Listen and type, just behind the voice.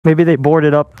Maybe they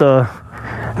boarded up the...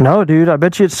 No, dude, I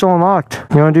bet you it's still unlocked.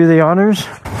 You want to do the honors?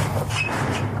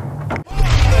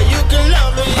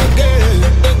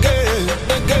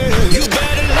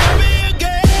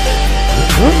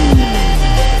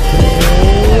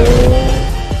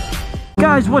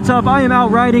 Guys, what's up? I am out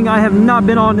riding. I have not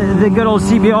been on the good old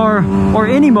CBR or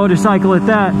any motorcycle at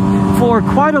that for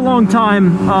quite a long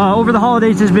time. Over the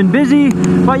holidays has been busy,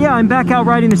 but yeah, I'm back out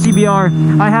riding the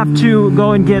CBR. I have to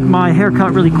go and get my hair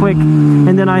cut really quick,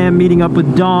 and then I am meeting up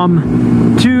with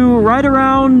Dom to ride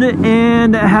around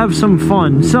and have some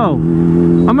fun. So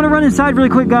I'm gonna run inside really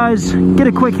quick, guys, get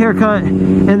a quick haircut,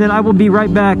 and then I will be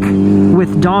right back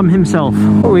with Dom himself.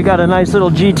 Oh, we got a nice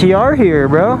little GTR here,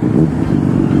 bro.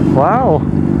 Wow.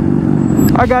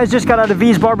 Alright guys, just got out of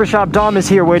V's barbershop. Dom is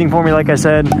here waiting for me, like I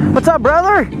said. What's up,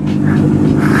 brother?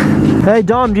 Hey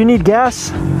Dom, do you need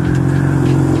gas?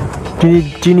 Do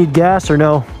you need gas or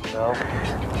no? No.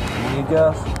 You need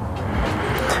gas?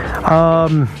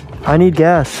 I need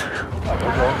gas.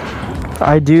 Okay.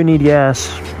 I do need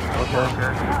gas. Okay.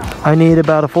 I need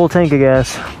about a full tank of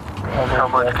gas. How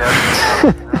much gas?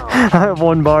 I have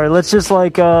 1 bar. Let's just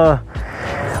like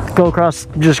go across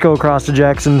to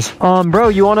Jackson's. Bro,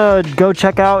 you wanna go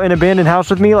check out an abandoned house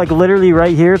with me? Like literally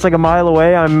right here. It's like a mile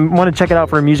away. I want to check it out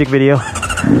for a music video.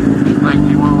 Like, do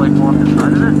you want to like walk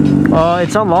inside of it?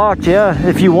 It's unlocked, yeah.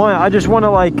 If you want, I just want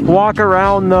to like walk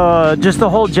around just the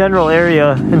whole general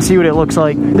area and see what it looks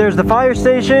like. There's the fire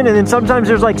station, and then sometimes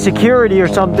there's like security or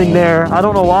something there. I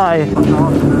don't know why.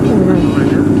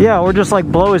 Yeah, or just like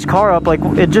blow his car up. Like,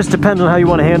 it just depends on how you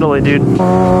want to handle it, dude. I'm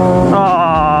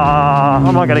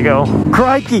not gonna go.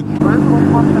 Crikey!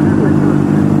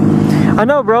 I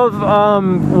know, bro.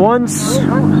 Once...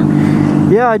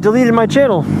 Yeah, I deleted my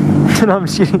channel. No, I'm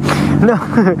just kidding. No.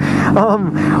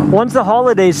 Once the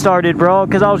holidays started, bro,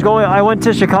 because I went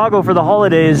to Chicago for the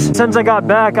holidays. Since I got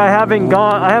back, I haven't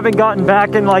gotten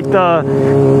back in like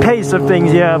the pace of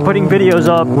things, yeah, putting videos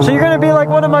up. So you're gonna be like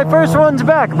one of my first ones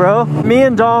back, bro. Me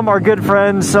and Dom are good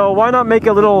friends, so why not make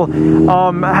a little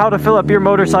how to fill up your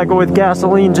motorcycle with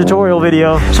gasoline tutorial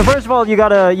video. So first of all, you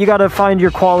gotta find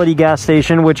your quality gas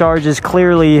station, which ours is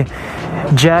clearly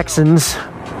Jackson's.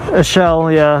 A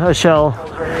Shell, yeah, a Shell.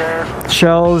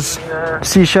 Shells,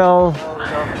 seashell,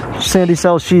 sandy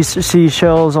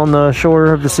seashells on the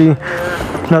shore of the sea.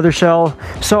 Another Shell.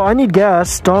 So I need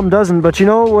gas. Dom doesn't, but you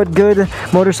know what good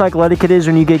motorcycle etiquette is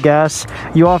when you get gas?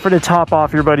 You offer to top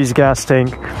off your buddy's gas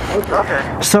tank.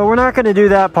 Okay. So we're not going to do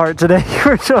that part today.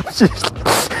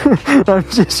 I'm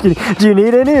just kidding. Do you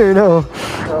need any or no?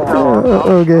 No,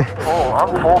 okay.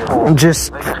 I'm full.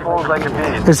 Just like as full as I can be.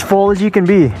 As full as you can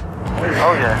be.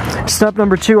 Oh yeah. Step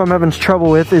number 2 I'm having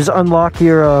trouble with is unlock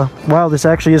your, wow, this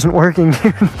actually isn't working.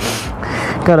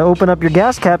 Gotta open up your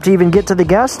gas cap to even get to the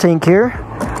gas tank here.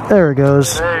 There it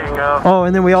goes. There you go. Oh,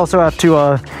 and then we also have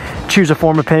to choose a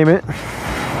form of payment.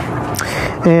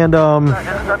 And Isn't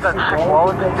that sick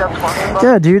wallet that you got talking about?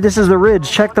 yeah, dude, this is the Ridge.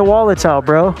 Check the wallets out,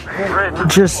 bro.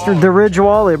 Just the Ridge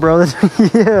wallet, bro.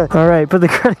 Yeah. All right, put the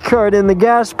credit card in the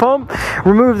gas pump,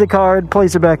 remove the card,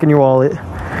 place it back in your wallet.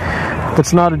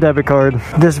 It's not a debit card.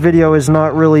 This video is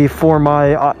not really for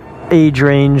my age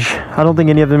range. I don't think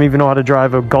any of them even know how to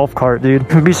drive a golf cart, dude.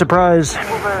 You'd be surprised.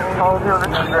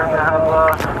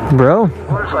 Bro?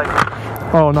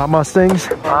 Oh, not Mustangs? I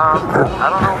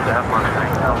don't know if they have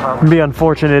Mustangs. It'd be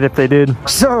unfortunate if they did.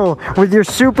 So, with your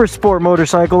super sport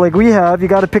motorcycle like we have, you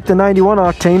gotta pick the 91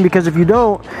 octane, because if you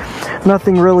don't,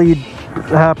 nothing really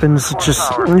happens. It's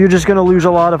just, you're just gonna lose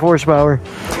a lot of horsepower.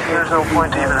 There's no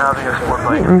point to even having a sport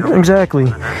bike. Exactly.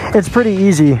 It's pretty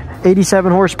easy.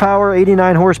 87 horsepower,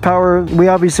 89 horsepower. We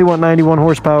obviously want 91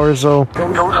 horsepower, so...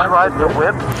 Ghost ride the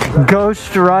whip?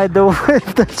 Ghost ride the whip.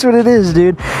 That's what it is,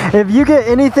 dude. If you get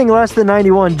anything less than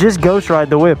 91, just ghost ride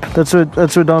the whip. That's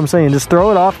what Dom's saying. Just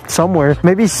throw it off somewhere.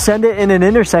 Maybe send it in an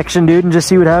intersection, dude, and just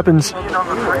see what happens.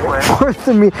 Worth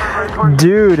of me.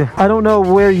 Dude, I don't know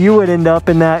where you would end up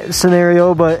in that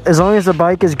scenario, but as long as the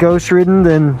bike is ghost ridden,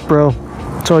 then, bro,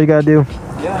 that's all you gotta do.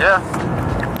 Yeah.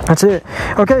 That's it.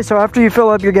 Okay, so after you fill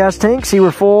up your gas tank, see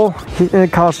we're full.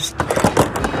 It costs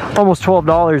almost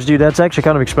 $12, dude. That's actually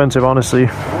kind of expensive, honestly.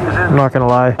 I'm not gonna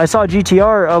lie. I saw a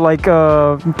GTR,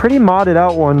 pretty modded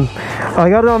out one. I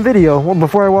got it on video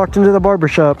before I walked into the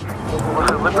barbershop.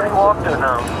 Was it Liberty Walked or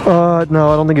no?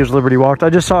 No, I don't think it was Liberty Walked. I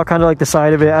just saw kind of like the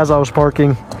side of it as I was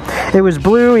parking. It was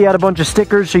blue. He had a bunch of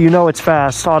stickers, so you know it's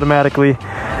fast automatically.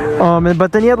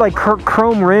 But then he had like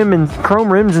chrome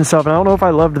rims and stuff, and I don't know if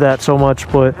I loved that so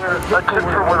much, but... A tip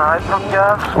for when I pump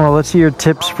gas? Well, let's hear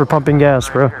tips for pumping gas,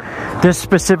 bro. This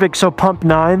specific, so pump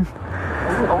 9.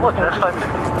 Oh look, there's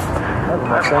 550.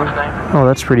 Oh,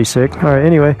 that's pretty sick. All right,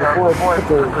 anyway.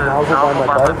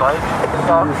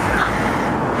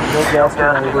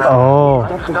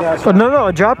 Oh. But no,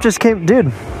 a drop just came,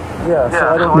 dude.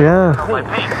 Yeah,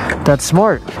 that's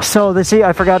smart. So they see,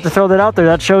 I forgot to throw that out there.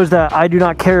 That shows that I do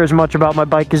not care as much about my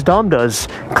bike as Dom does.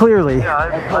 Clearly.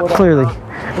 Clearly.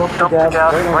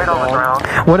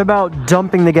 What about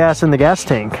dumping the gas in the gas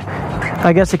tank?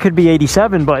 I guess it could be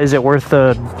 87, but is it worth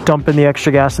dumping the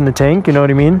extra gas in the tank? You know what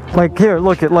I mean? Like here,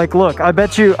 look at look. I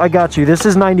bet you, I got you. This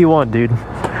is 91, dude.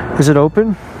 Is it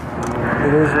open?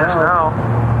 It is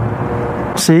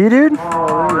now. See, dude?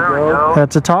 Oh, there we go.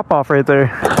 That's a top off right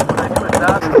there.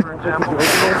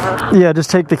 Yeah, just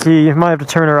take the key. You might have to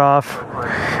turn her off.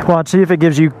 Watch, see if it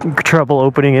gives you trouble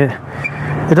opening it.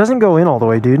 It doesn't go in all the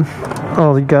way, dude.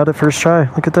 Oh, you got it first try.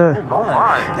 Look at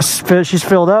that. She's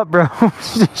filled up, bro.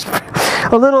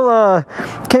 A little,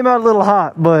 came out a little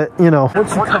hot, but, you know.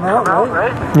 Once you come out,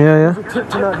 right? Yeah.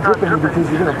 Tips are not dripping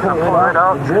because you're going to pull it right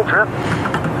out and drip.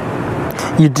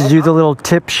 You do the little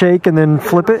tip shake and then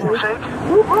flip it?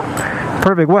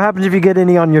 Perfect. What happens if you get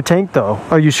any on your tank, though?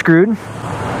 Are you screwed?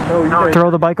 No,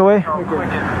 throw the bike away?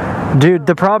 Dude,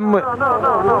 the problem with...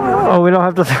 Oh, we don't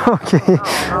have to throw...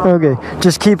 Okay.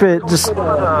 Just keep it...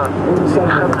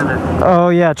 Oh,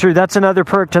 yeah, true. That's another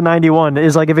perk to 91.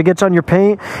 Is like if it gets on your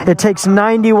paint, it takes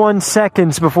 91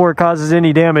 seconds before it causes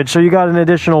any damage. So you got an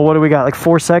additional, what do we got, like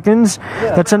 4 seconds?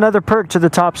 That's another perk to the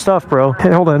top stuff, bro.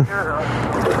 Hey, hold on.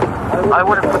 I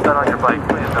wouldn't put that on your bike,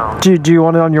 please, no. Do you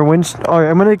want it on your windscreen? Alright,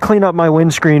 I'm going to clean up my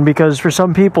windscreen because for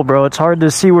some people, bro, it's hard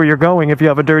to see where you're going if you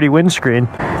have a dirty windscreen.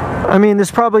 I mean,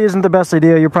 this probably isn't the best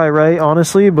idea. You're probably right,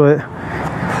 honestly, but...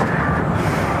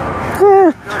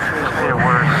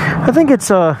 I think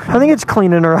it's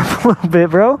cleaning her up a little bit,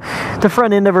 bro. The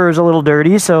front end of her is a little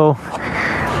dirty, so...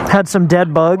 Had some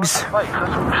dead bugs.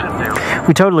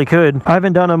 We totally could. I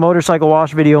haven't done a motorcycle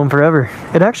wash video in forever.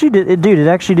 It actually did, dude. It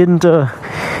actually didn't do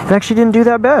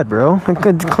that bad, bro. I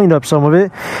could clean up some of it.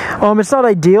 It's not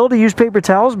ideal to use paper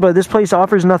towels, but this place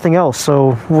offers nothing else.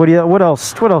 So what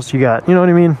else you got? You know what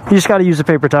I mean? You just got to use the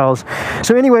paper towels.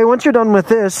 So anyway, once you're done with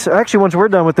this, actually once we're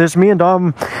done with this, me and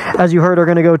Dom, as you heard, are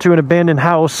going to go to an abandoned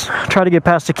house, try to get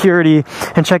past security,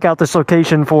 and check out this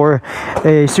location for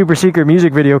a super secret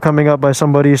music video coming up by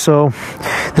somebody. So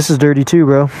this is dirty too,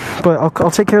 bro. But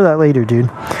I'll take care of that later, dude.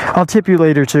 I'll tip you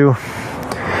later too. Do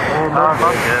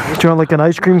you want like an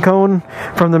ice cream cone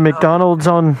from the McDonald's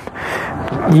on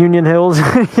Union Hills?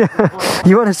 Yeah.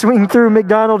 You want to swing through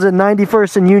McDonald's at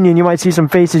 91st and Union, you might see some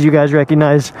faces you guys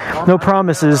recognize. No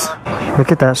promises.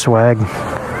 Look at that swag.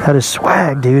 That is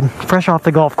swag, dude. Fresh off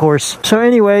the golf course. So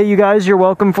anyway, you guys, you're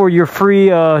welcome for your free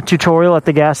tutorial at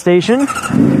the gas station.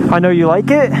 I know you like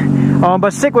it.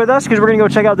 But stick with us because we're going to go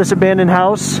check out this abandoned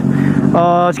house.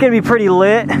 It's going to be pretty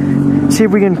lit. See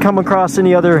if we can come across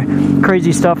any other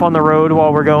crazy stuff on the road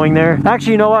while we're going there.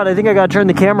 Actually, you know what? I think I got to turn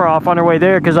the camera off on our way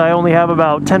there because I only have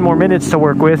about 10 more minutes to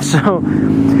work with. So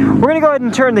we're going to go ahead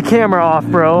and turn the camera off,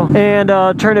 bro. And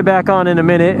turn it back on in a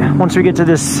minute once we get to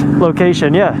this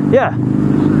location. Yeah.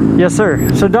 Yes,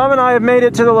 sir. So Dom and I have made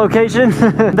it to the location.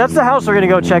 That's the house we're going to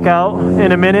go check out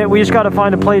in a minute. We just got to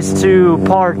find a place to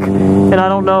park. And I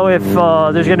don't know if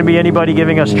there's going to be anybody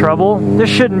giving us trouble. There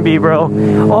shouldn't be, bro.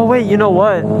 Oh, wait, you know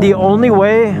what? The only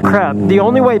way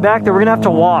back there, we're going to have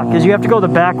to walk. Is you have to go the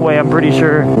back way, I'm pretty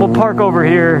sure. We'll park over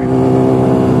here.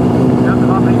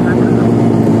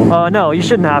 No, you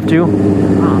shouldn't have to. Oh,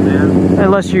 man.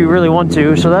 Unless you really want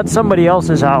to. So that's somebody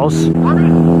else's house.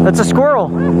 That's a squirrel.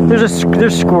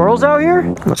 There's squirrels out here?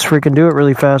 Let's freaking do it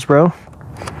really fast, bro.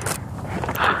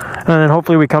 And then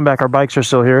hopefully we come back. Our bikes are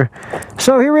still here.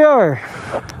 So here we are.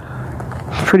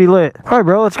 Pretty lit. All right,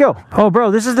 bro, let's go. Oh,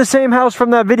 bro, this is the same house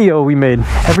from that video we made.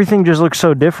 Everything just looks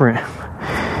so different.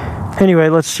 Anyway,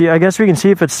 let's see. I guess we can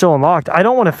see if it's still unlocked. I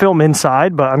don't want to film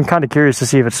inside, but I'm kind of curious to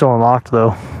see if it's still unlocked,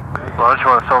 though. Why don't you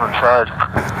want to film inside?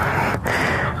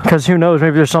 Because who knows,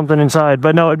 maybe there's something inside.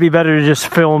 But no, it'd be better to just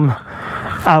film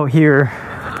out here.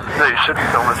 No, you shouldn't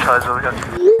film inside so we got to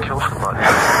kill somebody.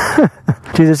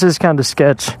 Dude, this is kind of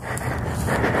sketch.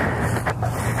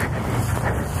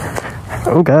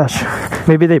 Oh gosh.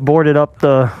 Maybe they boarded up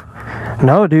the...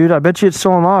 No, dude, I bet you it's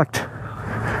still unlocked.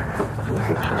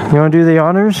 You want to do the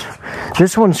honors?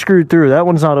 This one's screwed through. That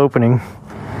one's not opening.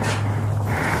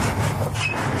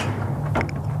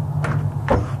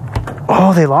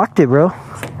 Oh, they locked it, bro.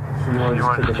 You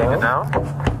want to take it down?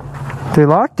 They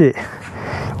locked it.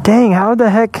 Dang, how the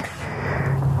heck?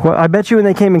 Well, I bet you when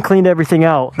they came and cleaned everything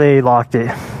out, they locked it.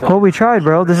 Well, we tried,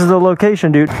 bro. This is the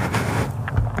location, dude.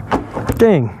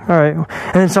 Dang. All right.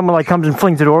 And then someone like comes and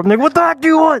flings the door open. Like, what the heck do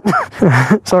you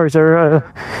want? Sorry, sir.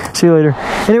 See you later.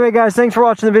 Anyway, guys, thanks for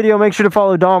watching the video. Make sure to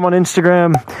follow Dom on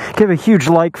Instagram. Give a huge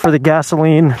like for the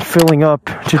gasoline filling up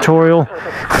tutorial.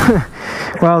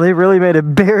 Wow, they really made a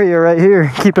barrier right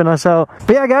here keeping us out.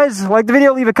 But yeah, guys, like the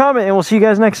video, leave a comment, and we'll see you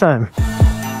guys next time.